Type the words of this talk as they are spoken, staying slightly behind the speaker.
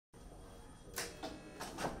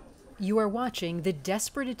You are watching the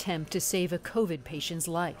desperate attempt to save a COVID patient's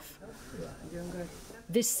life.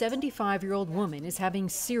 This 75-year-old woman is having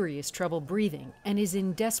serious trouble breathing and is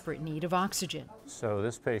in desperate need of oxygen. So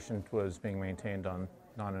this patient was being maintained on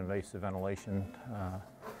non-invasive ventilation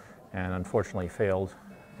and unfortunately failed.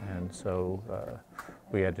 And so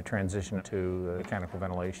we had to transition to mechanical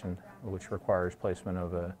ventilation, which requires placement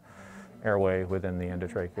of an airway within the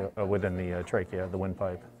endotrachea, within the trachea, the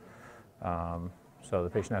windpipe. So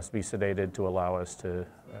the patient has to be sedated to allow us to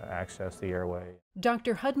access the airway.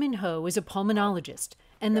 Dr. Hudman Ho is a pulmonologist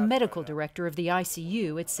and the medical director of the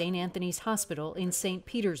ICU at St. Anthony's Hospital in St.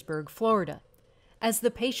 Petersburg, Florida. As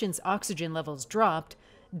the patient's oxygen levels dropped,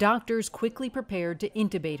 doctors quickly prepared to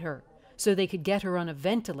intubate her so they could get her on a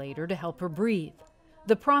ventilator to help her breathe.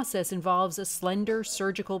 The process involves a slender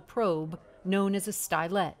surgical probe known as a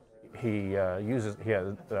stylet. He has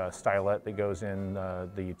a stylet that goes in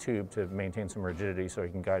the tube to maintain some rigidity so he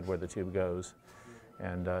can guide where the tube goes.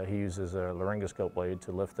 And he uses a laryngoscope blade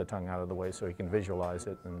to lift the tongue out of the way so he can visualize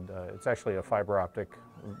it. And it's actually a fiber optic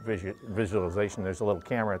visualization. There's a little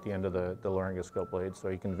camera at the end of the laryngoscope blade so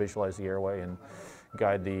he can visualize the airway and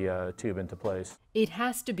guide the tube into place. It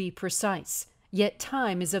has to be precise, yet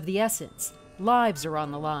time is of the essence. Lives are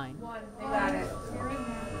on the line. They got it.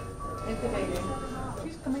 Intubating.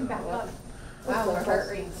 She's coming back up. Wow, her heart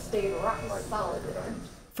rate stayed rock solid there.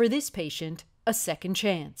 For this patient, a second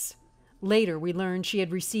chance. Later, we learned she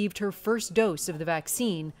had received her first dose of the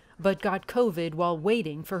vaccine, but got COVID while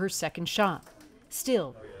waiting for her second shot.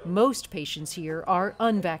 Still, most patients here are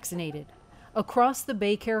unvaccinated. Across the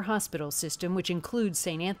Baycare hospital system, which includes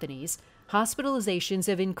St. Anthony's, hospitalizations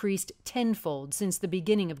have increased tenfold since the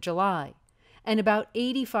beginning of July, and about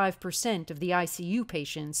 85% of the ICU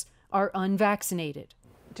patients are unvaccinated.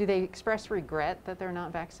 Do they express regret that they're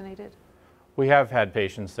not vaccinated? We have had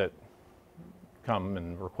patients that come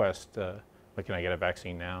and request, can I get a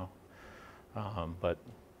vaccine now? But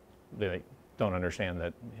they don't understand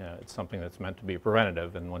that it's something that's meant to be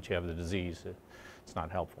preventative, and once you have the disease, it's not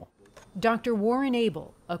helpful. Dr. Warren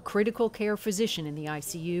Abel, a critical care physician in the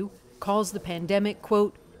ICU, calls the pandemic,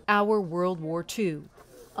 quote, our World War II.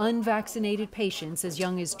 Unvaccinated patients as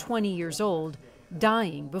young as 20 years old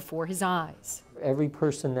dying before his eyes. Every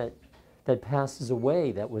person that passes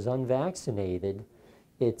away that was unvaccinated,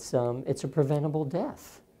 it's a preventable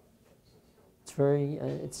death.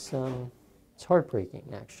 It's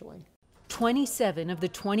heartbreaking, actually. 27 of the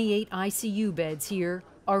 28 ICU beds here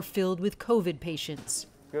are filled with COVID patients.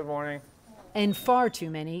 Good morning. And far too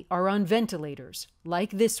many are on ventilators,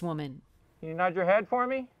 like this woman. Can you nod your head for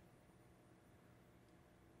me?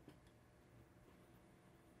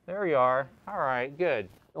 There you are. All right, good.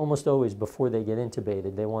 Almost always before they get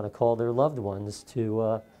intubated, they want to call their loved ones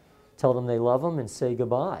to tell them they love them and say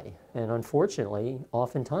goodbye. And unfortunately,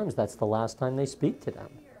 oftentimes that's the last time they speak to them.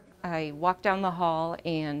 I walk down the hall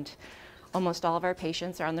and almost all of our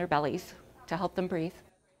patients are on their bellies to help them breathe.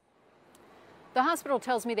 The hospital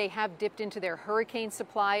tells me they have dipped into their hurricane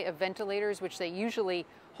supply of ventilators, which they usually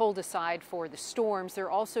hold aside for the storms. They're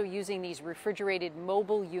also using these refrigerated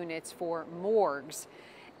mobile units for morgues.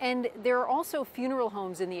 And there are also funeral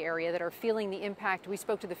homes in the area that are feeling the impact. We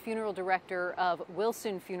spoke to the funeral director of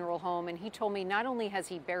Wilson Funeral Home, and he told me not only has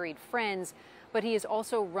he buried friends, but he is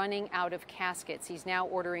also running out of caskets. He's now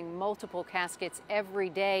ordering multiple caskets every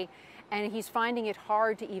day, and he's finding it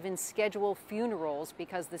hard to even schedule funerals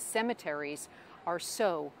because the cemeteries are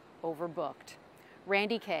so overbooked.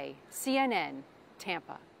 Randy Kay, CNN,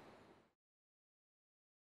 Tampa.